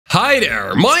Hi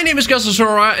there, my name is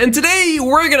KasaiSora and today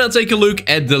we're gonna take a look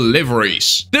at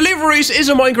Deliveries. Deliveries is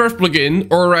a Minecraft plugin,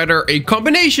 or rather a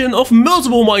combination of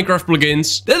multiple Minecraft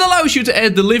plugins that allows you to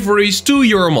add deliveries to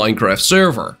your Minecraft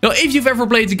server. Now if you've ever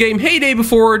played the game HayDay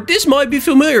before, this might be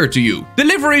familiar to you.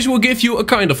 Deliveries will give you a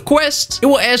kind of quest, it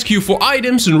will ask you for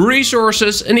items and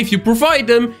resources, and if you provide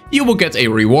them, you will get a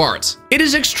reward. It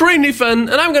is extremely fun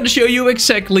and I'm gonna show you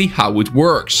exactly how it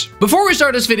works. Before we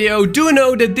start this video, do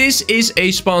know that this is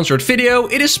a sponsored video.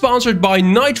 It is sponsored by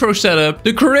Nitro Setup.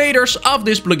 The creators of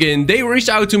this plugin, they reached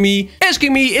out to me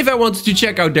asking me if I wanted to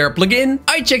check out their plugin.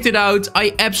 I checked it out,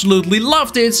 I absolutely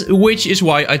loved it, which is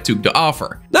why I took the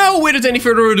offer. Now without any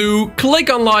further ado, click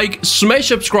on like, smash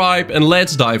subscribe and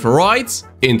let's dive right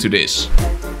into this.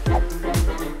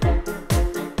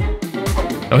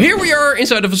 Now here we are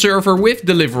inside of a server with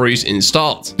Deliveries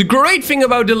installed. The great thing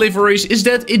about Deliveries is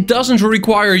that it doesn't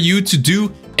require you to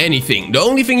do anything. The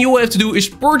only thing you will have to do is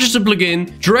purchase the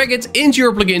plugin, drag it into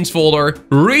your plugins folder,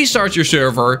 restart your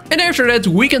server, and after that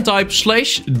we can type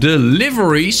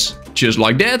 /deliveries. Just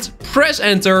like that, press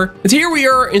enter, and here we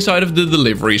are inside of the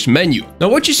deliveries menu. Now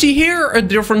what you see here are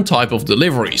different type of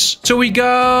deliveries. So we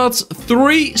got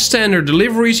 3 standard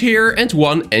deliveries here and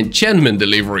 1 enchantment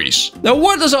deliveries. Now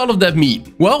what does all of that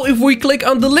mean? Well, if we click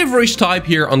on deliveries type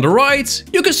here on the right,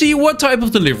 you can see what type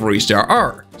of deliveries there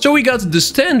are. So we got the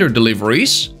standard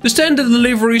deliveries. The standard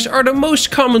deliveries are the most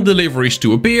common deliveries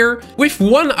to appear, with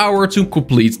 1 hour to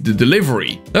complete the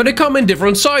delivery. Now they come in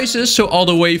different sizes, so all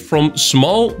the way from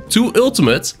small to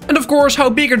ultimate. And of course, how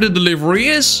bigger the delivery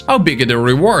is, how bigger the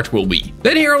reward will be.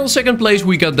 Then here on the second place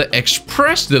we got the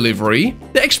express delivery.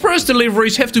 The express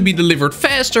deliveries have to be delivered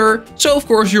faster, so of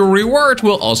course your reward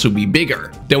will also be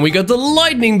bigger. Then we got the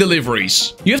lightning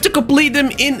deliveries. You have to complete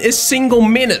them in a single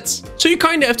minute. So you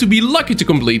kinda have to be lucky to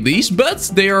complete these,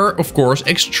 but they are of course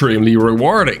extremely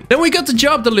rewarding. Then we got the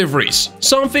job deliveries,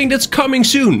 something that's coming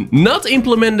soon, not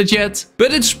implemented yet,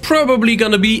 but it's probably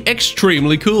gonna be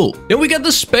extremely cool. Then we got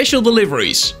the special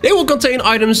deliveries. They will contain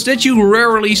items that you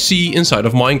rarely see inside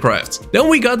of Minecraft. Then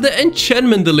we got the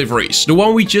enchantment deliveries, the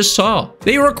one we just saw.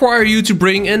 They require you to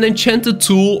bring an enchanted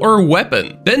tool or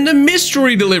weapon. Then the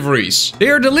mystery deliveries. They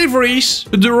are deliveries,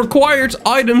 but the required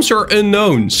items are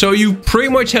unknown, so you pretty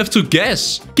much have to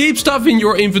guess. Keep stuff in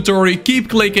your inventory, keep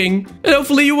clicking, and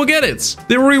hopefully you will get it.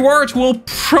 The reward will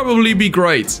probably be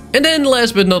great. And then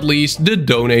last but not least, the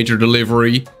donator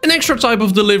delivery. An extra type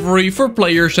of delivery for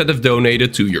players that have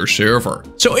donated to your server.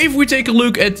 So if we take a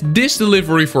look at this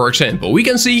delivery for example, we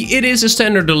can see it is a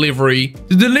standard delivery.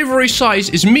 The delivery size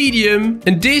is medium,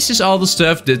 and this is all the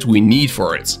stuff that we need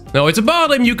for it. Now at the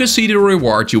bottom you can see the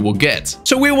reward you will get.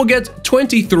 So we will get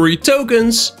 23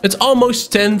 tokens, it's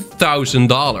almost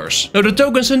 $10,000. Now the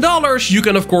tokens in dollars you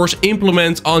can of course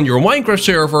implement on your Minecraft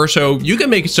server, so you can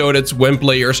make it so that when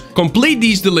players complete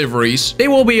these deliveries, they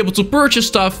will be able to purchase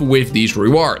stuff with these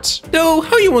rewards. Though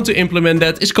how you want to implement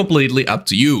that is completely up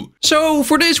to you. So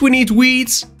for this we need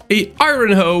wheat, a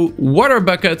iron hoe, water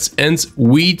bucket, and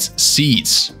wheat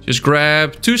seeds. Just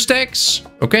grab 2 stacks.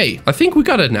 Okay, I think we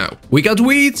got it now. We got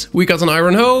wheat, we got an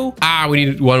iron hoe. We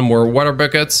need 1 more water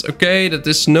bucket. Okay, that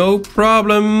is no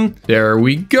problem. There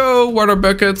we go, water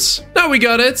buckets. Now we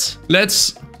got it.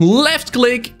 Let's left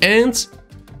click and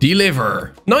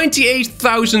deliver.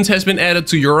 98,000 has been added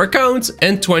to your account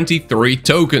and 23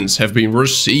 tokens have been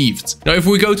received. Now if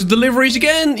we go to deliveries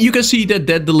again, you can see that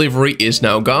that delivery is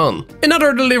now gone.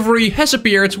 Another delivery has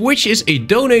appeared, which is a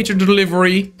donator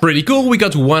delivery. Pretty cool, we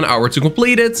got 1 hour to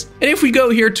complete it. And if we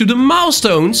go here to the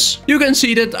milestones, you can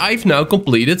see that I've now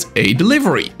completed a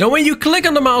delivery. Now when you click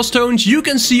on the milestones, you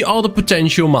can see all the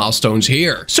potential milestones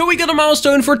here. So we got a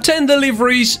milestone for 10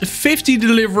 deliveries, 50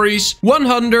 deliveries,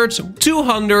 100,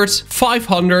 200,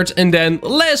 500, and then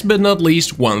last but not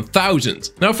least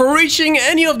 1000. Now for reaching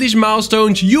any of these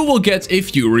milestones you will get a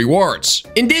few rewards.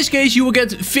 In this case you will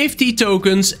get 50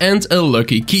 tokens and a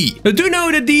lucky key. Now do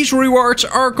know that these rewards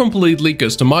are completely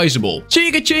customizable, so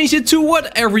you can change it to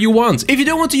whatever you want. If you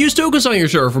don't want to use tokens on your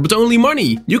server but only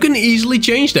money, you can easily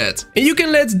change that. And you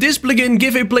can let this plugin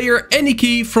give a player any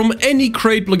key from any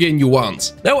crate plugin you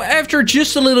want. Now after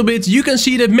just a little bit you can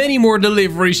see that many more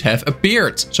deliveries have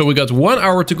appeared. So we got 1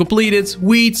 hour to complete it,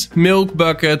 wheat, milk,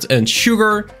 bucket, and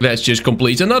sugar. Let's just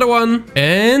complete another one.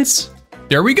 And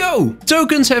There we go.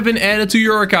 Tokens have been added to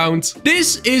your account.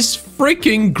 This is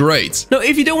freaking great. Now,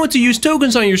 if you don't want to use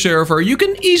tokens on your server, you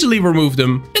can easily remove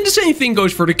them. And the same thing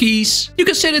goes for the keys. You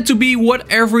can set it to be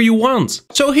whatever you want.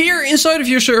 So here inside of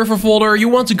your server folder, you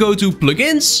want to go to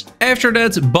plugins. After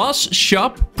that, boss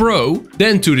shop pro.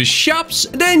 Then to the shops.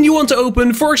 Then you want to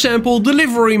open, for example,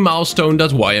 delivery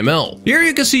milestone.yml. Here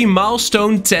you can see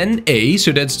milestone 10A.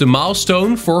 So that's the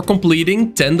milestone for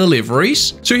completing 10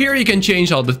 deliveries. So here you can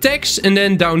change all the text. And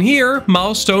then down here,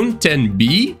 milestone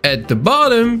 10B. At the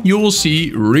bottom, you will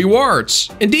see rewards.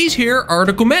 And these here are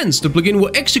the commands the plugin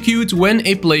will execute when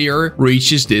a player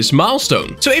reaches this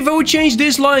milestone. So if I would change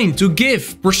this line to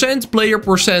give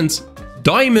 %player%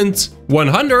 diamond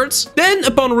 100, then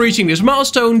upon reaching this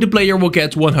milestone, the player will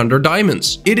get 100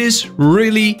 diamonds. It is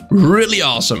really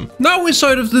awesome. Now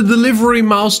inside of the delivery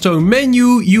milestone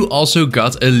menu, you also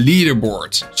got a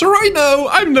leaderboard. So right now,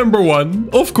 I'm number 1,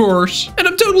 of course. And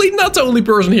I'm totally not the only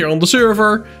person here on the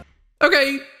server.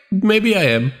 Okay, maybe I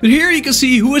am. But here you can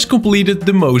see who has completed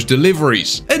the most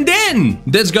deliveries. And then,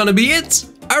 that's gonna be it.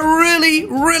 I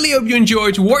really hope you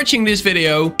enjoyed watching this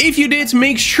video. If you did,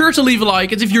 make sure to leave a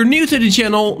like. And if you're new to the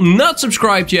channel, not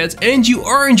subscribed yet, and you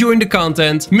are enjoying the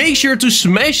content, make sure to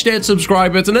smash that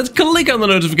subscribe button and click on the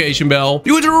notification bell.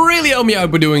 You would really help me out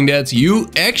by doing that. You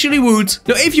actually would.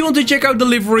 Now, if you want to check out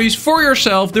deliveries for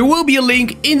yourself, there will be a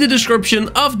link in the description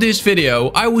of this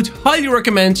video. I would highly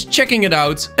recommend checking it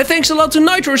out. And thanks a lot to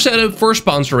Nitro Setup for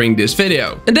sponsoring this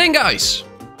video. And then guys,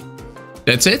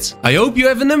 that's it. I hope you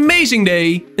have an amazing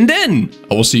day. And then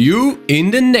I will see you in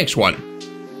the next one.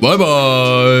 Bye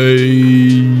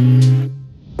bye.